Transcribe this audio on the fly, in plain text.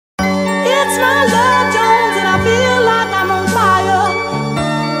It's my love Jones and I feel like I'm on fire.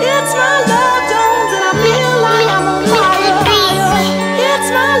 It's my love Jones and I feel like I'm on fire. It's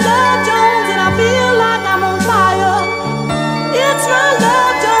my love Jones and I feel like I'm on fire. It's my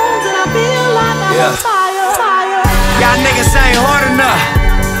love Jones and I feel like I'm on fire. Y'all niggas ain't hard enough.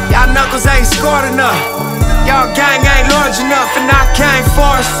 Y'all knuckles ain't scored enough. Y'all gang ain't large enough, and I came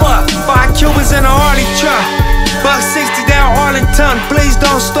far as fuck. 5 Cubans in a Harley truck. Buck 60 down Arlington, please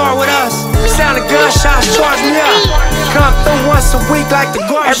don't start with us. Sound of gunshots, charge me up. Come through once a week like the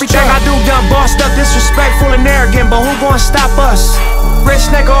garbage. Everything I do done bossed up, disrespectful and arrogant, but who gon' stop us? Rich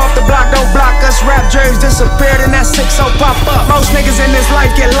nigga off the block, don't block us. Rap jerseys disappeared and that 6-0 pop up. Most niggas in this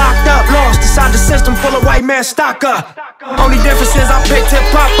life get locked up, lost inside the system full of white man stock up. Only difference is I picked hip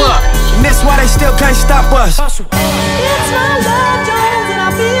pop up, and this why they still can't stop us. It's my love Jones and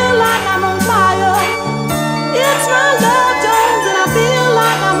I feel like I'm on fire. It's my love Jones and I feel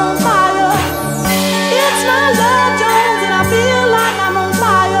like I'm on fire. It's my love Jones and I feel like I'm on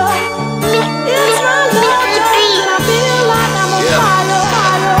fire. It's my love Jones and I feel like I'm on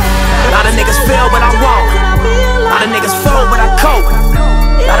fire. A lot of niggas fail, but I won't. A lot of niggas fold, but I cope.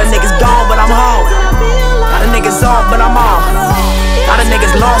 A lot of niggas gone, but I'm home. A lot of niggas off, but I'm on. A lot of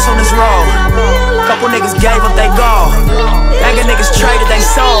niggas lost on this road. Couple niggas gave up they goal. Gang of niggas traded they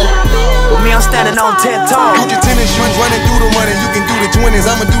soul. With me I'm standing on 10 toes. You get tennis shoes running through the money. You can do the 20s,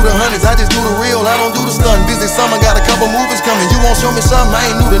 I'ma do the 100s. I just do the real, I don't do the stunt. Busy summer, got a couple movies coming. You won't show me something, I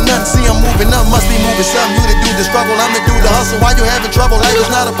ain't new to nothing. See I'm moving up, must be moving something. You the dude the struggle, I'm the dude the hustle. Why you having trouble? Life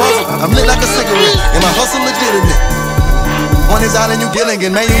is not a puzzle. I'm lit like a cigarette, and my hustle legitimate. On his island, you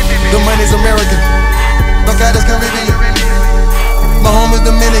Gilligan, man. The money's American. Look at this Caribbean. My home is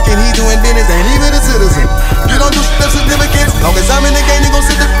Dominican, he doing business, ain't even a citizen. You don't do stuff significant. Long as I'm in the game, you gon'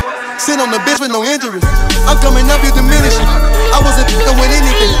 sit on the bench with no injuries. I'm coming up, you diminishing. I wasn't with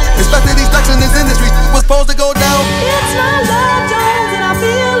anything, especially these stocks in this industry. Was supposed to go down. It's my love Jones and I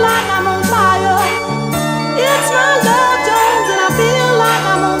feel like I'm on fire. It's my love Jones and I feel like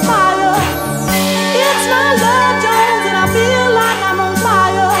I'm on fire. It's my love Jones and I feel like I'm on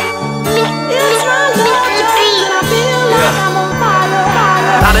fire. It's my love Jones and I feel like I'm on fire.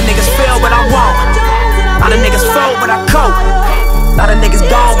 A lot of niggas fail, but I won't. A lot of niggas fold, but I cope. A lot of niggas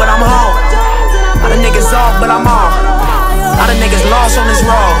gone, but I'm home. A lot of niggas off, but I'm on. A lot of niggas lost on this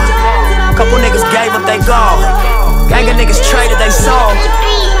road. Couple niggas gave up they goal. Gang of niggas traded they soul.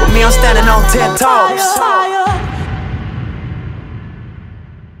 With me I'm standing on 10 toes.